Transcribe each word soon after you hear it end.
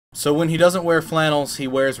So when he doesn't wear flannels, he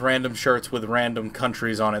wears random shirts with random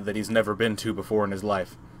countries on it that he's never been to before in his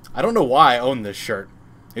life. I don't know why I own this shirt.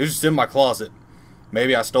 It was just in my closet.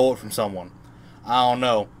 Maybe I stole it from someone. I don't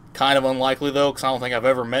know. Kind of unlikely though, because I don't think I've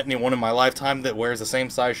ever met anyone in my lifetime that wears the same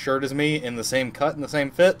size shirt as me, in the same cut and the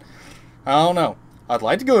same fit. I don't know. I'd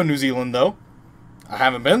like to go to New Zealand though. I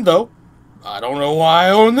haven't been though. I don't know why I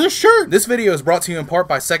own this shirt. This video is brought to you in part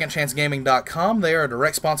by SecondChanceGaming.com. They are a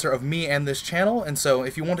direct sponsor of me and this channel, and so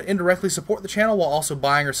if you want to indirectly support the channel while also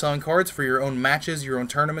buying or selling cards for your own matches, your own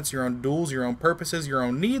tournaments, your own duels, your own purposes, your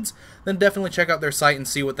own needs, then definitely check out their site and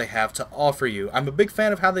see what they have to offer you. I'm a big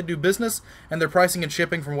fan of how they do business, and their pricing and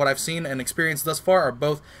shipping from what I've seen and experienced thus far are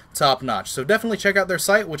both top-notch. So definitely check out their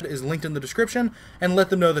site, which is linked in the description, and let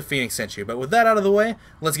them know that Phoenix sent you. But with that out of the way,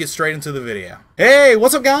 let's get straight into the video. Hey,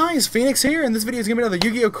 what's up guys? Phoenix here, and this video is going to be another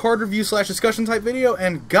Yu-Gi-Oh! Card review / discussion type video,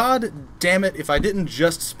 and god damn it if I didn't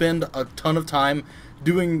just spend a ton of time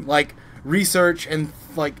doing, like, research and,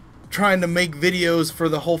 like, trying to make videos for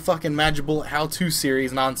the whole fucking Magibullet how-to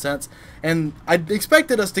series nonsense, and I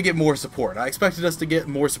expected us to get more support. I expected us to get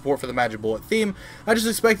more support for the Magibullet theme. I just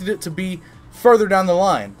expected it to be further down the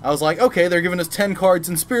line. I was like, okay, they're giving us 10 cards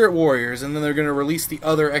in Spirit Warriors, and then they're going to release the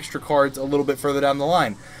other extra cards a little bit further down the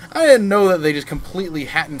line. I didn't know that they just completely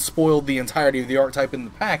hadn't spoiled the entirety of the archetype in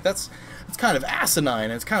the pack. That's kind of asinine,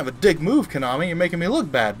 and it's kind of a dick move, Konami. You're making me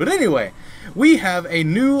look bad. But anyway, we have a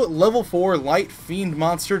new level 4 light fiend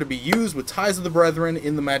monster to be used with Ties of the Brethren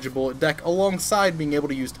in the Magibullet deck, alongside being able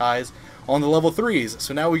to use ties on the level 3s.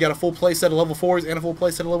 So now we got a full playset of level 4s and a full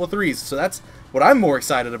playset of level 3s. So that's what I'm more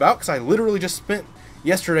excited about, because I literally just spent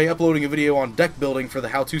yesterday uploading a video on deck building for the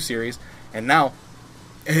how-to series, and now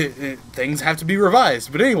things have to be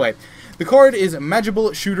revised. But anyway, the card is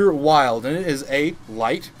Magibullet Shooter Wild, and it is a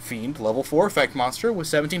light fiend level 4 effect monster with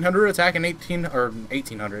 1700 attack and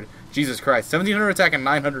 1800. Jesus Christ, 1700 attack and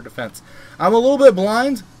 900 defense. I'm a little bit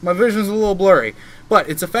blind, my vision's a little blurry, but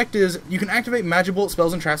its effect is you can activate Magibullet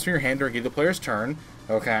spells and traps from your hand during either player's turn.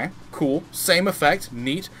 Okay, cool. Same effect,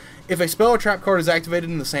 neat. If a spell or trap card is activated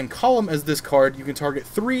in the same column as this card, you can target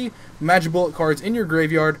 3 Magibullet cards in your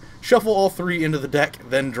graveyard, shuffle all 3 into the deck,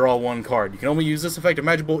 then draw 1 card. You can only use this effect of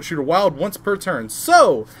Magibullet Shooter Wild once per turn.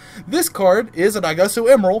 So, this card is a Daigusto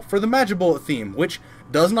Emeral for the Magibullet theme, which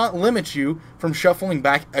does not limit you from shuffling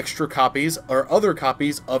back extra copies or other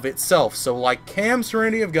copies of itself. So like Cam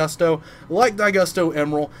Serenity of Gusto, like Daigusto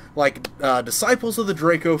Emeral, like Disciples of the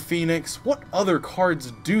Draco Phoenix. What other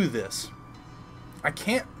cards do this? I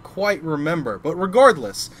can't quite remember, but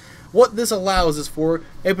regardless, what this allows is for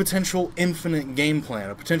a potential infinite game plan,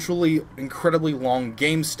 a potentially incredibly long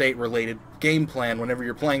game state related game plan whenever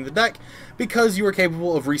you're playing the deck, because you are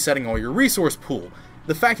capable of resetting all your resource pool.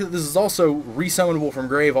 The fact that this is also resummonable from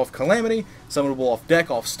grave off Calamity, summonable off deck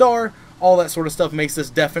off Star, all that sort of stuff makes this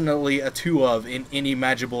definitely a 2 of in any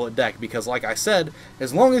Magibullet deck, because like I said,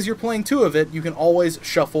 as long as you're playing 2 of it, you can always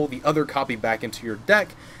shuffle the other copy back into your deck,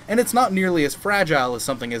 and it's not nearly as fragile as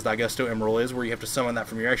something as Daigusto Emeral is, where you have to summon that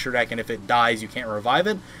from your extra deck, and if it dies, you can't revive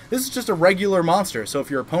it. This is just a regular monster, so if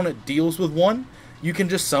your opponent deals with one, you can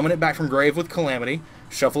just summon it back from grave with Calamity,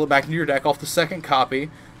 shuffle it back into your deck off the second copy,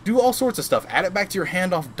 do all sorts of stuff, add it back to your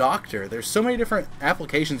hand off Doctor. There's so many different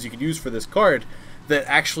applications you could use for this card that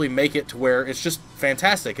actually make it to where it's just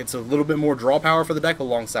fantastic. It's a little bit more draw power for the deck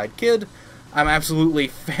alongside Kid. I'm absolutely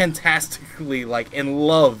fantastically, like, in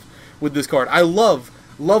love with this card. I love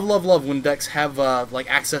when decks have like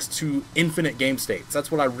access to infinite game states.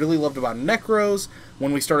 That's what I really loved about Necros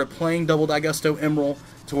when we started playing double Daigusto Emeral,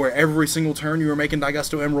 to where every single turn you were making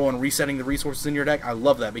Daigusto Emeral and resetting the resources in your deck. I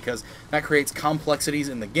love that because that creates complexities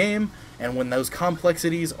in the game, and when those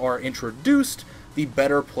complexities are introduced, the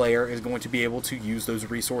better player is going to be able to use those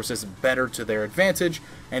resources better to their advantage,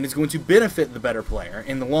 and is going to benefit the better player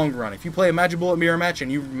in the long run. If you play a Magibullet mirror match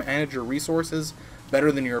and you manage your resources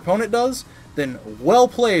better than your opponent does, then well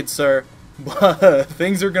played, sir. But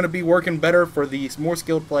things are going to be working better for the more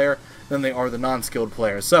skilled player than they are the non-skilled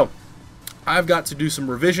player. So, I've got to do some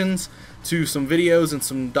revisions to some videos and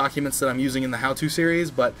some documents that I'm using in the how-to series,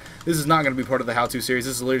 but this is not going to be part of the how-to series.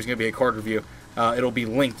 This is literally going to be a card review. It'll be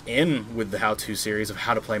linked in with the how-to series of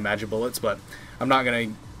how to play Magibullets, but I'm not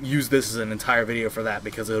going to use this as an entire video for that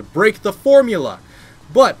because it would break the formula.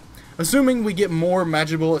 But assuming we get more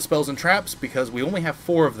Magibullet spells and traps, because we only have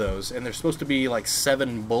 4 of those, and there's supposed to be like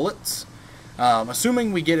 7 bullets,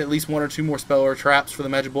 assuming we get at least 1 or 2 more spell or traps for the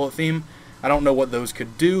Magibullet theme, I don't know what those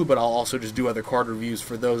could do, but I'll also just do other card reviews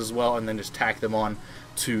for those as well, and then just tack them on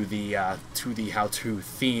to the how-to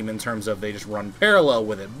theme in terms of they just run parallel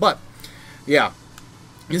with it. But yeah,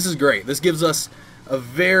 this is great. This gives us a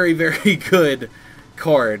very, very good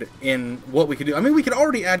card in what we could do. I mean, we could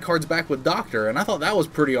already add cards back with Doctor, and I thought that was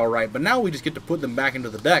pretty alright, but now we just get to put them back into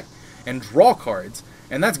the deck and draw cards,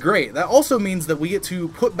 and that's great. That also means that we get to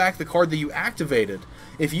put back the card that you activated.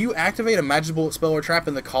 If you activate a Magibullet spell or trap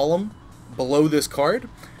in the column below this card,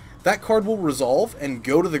 that card will resolve and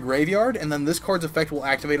go to the graveyard, and then this card's effect will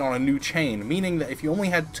activate on a new chain, meaning that if you only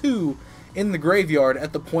had 2 in the graveyard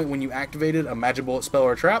at the point when you activated a Magibullet spell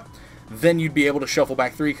or trap, then you'd be able to shuffle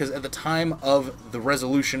back 3, because at the time of the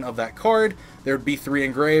resolution of that card, there would be 3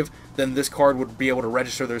 in grave. Then this card would be able to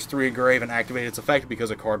register those 3 in grave and activate its effect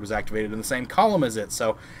because a card was activated in the same column as it.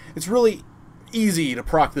 So it's really easy to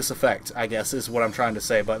proc this effect, I guess, is what I'm trying to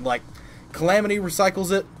say. But like, Calamity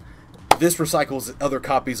recycles it, this recycles other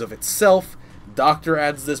copies of itself, Doctor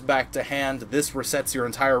adds this back to hand, this resets your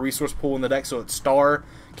entire resource pool in the deck so that Star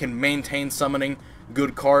can maintain summoning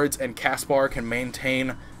good cards and Caspar can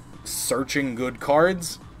maintain searching good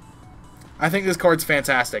cards. I think this card's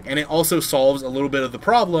fantastic, and it also solves a little bit of the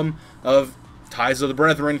problem of Ties of the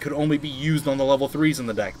Brethren could only be used on the level 3s in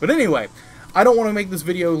the deck. But anyway, I don't want to make this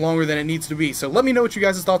video longer than it needs to be, so let me know what you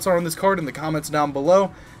guys' thoughts are on this card in the comments down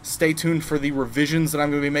below. Stay tuned for the revisions that I'm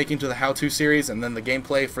going to be making to the how-to series, and then the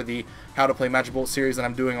gameplay for the How to Play Magibullet series that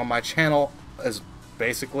I'm doing on my channel, as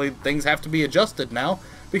basically things have to be adjusted now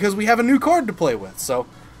because we have a new card to play with. So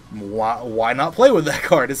why not play with that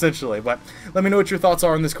card, essentially? But let me know what your thoughts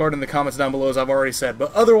are on this card in the comments down below, as I've already said.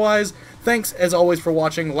 But otherwise, thanks as always for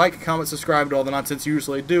watching. Like, comment, subscribe to all the nonsense you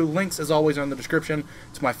usually do. Links, as always, are in the description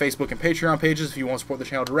to my Facebook and Patreon pages if you want to support the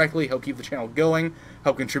channel directly, help keep the channel going,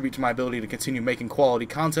 help contribute to my ability to continue making quality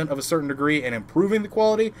content of a certain degree and improving the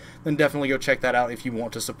quality. Then definitely go check that out if you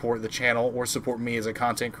want to support the channel or support me as a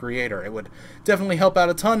content creator. It would definitely help out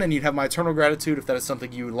a ton, and you'd have my eternal gratitude if that is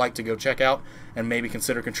something you would like to go check out and maybe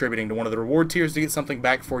consider contributing to one of the reward tiers to get something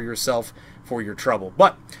back for yourself for your trouble.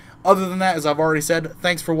 But other than that, as I've already said,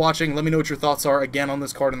 thanks for watching. Let me know what your thoughts are again on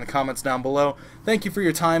this card in the comments down below. Thank you for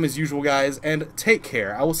your time as usual, guys, and take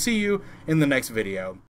care. I will see you in the next video.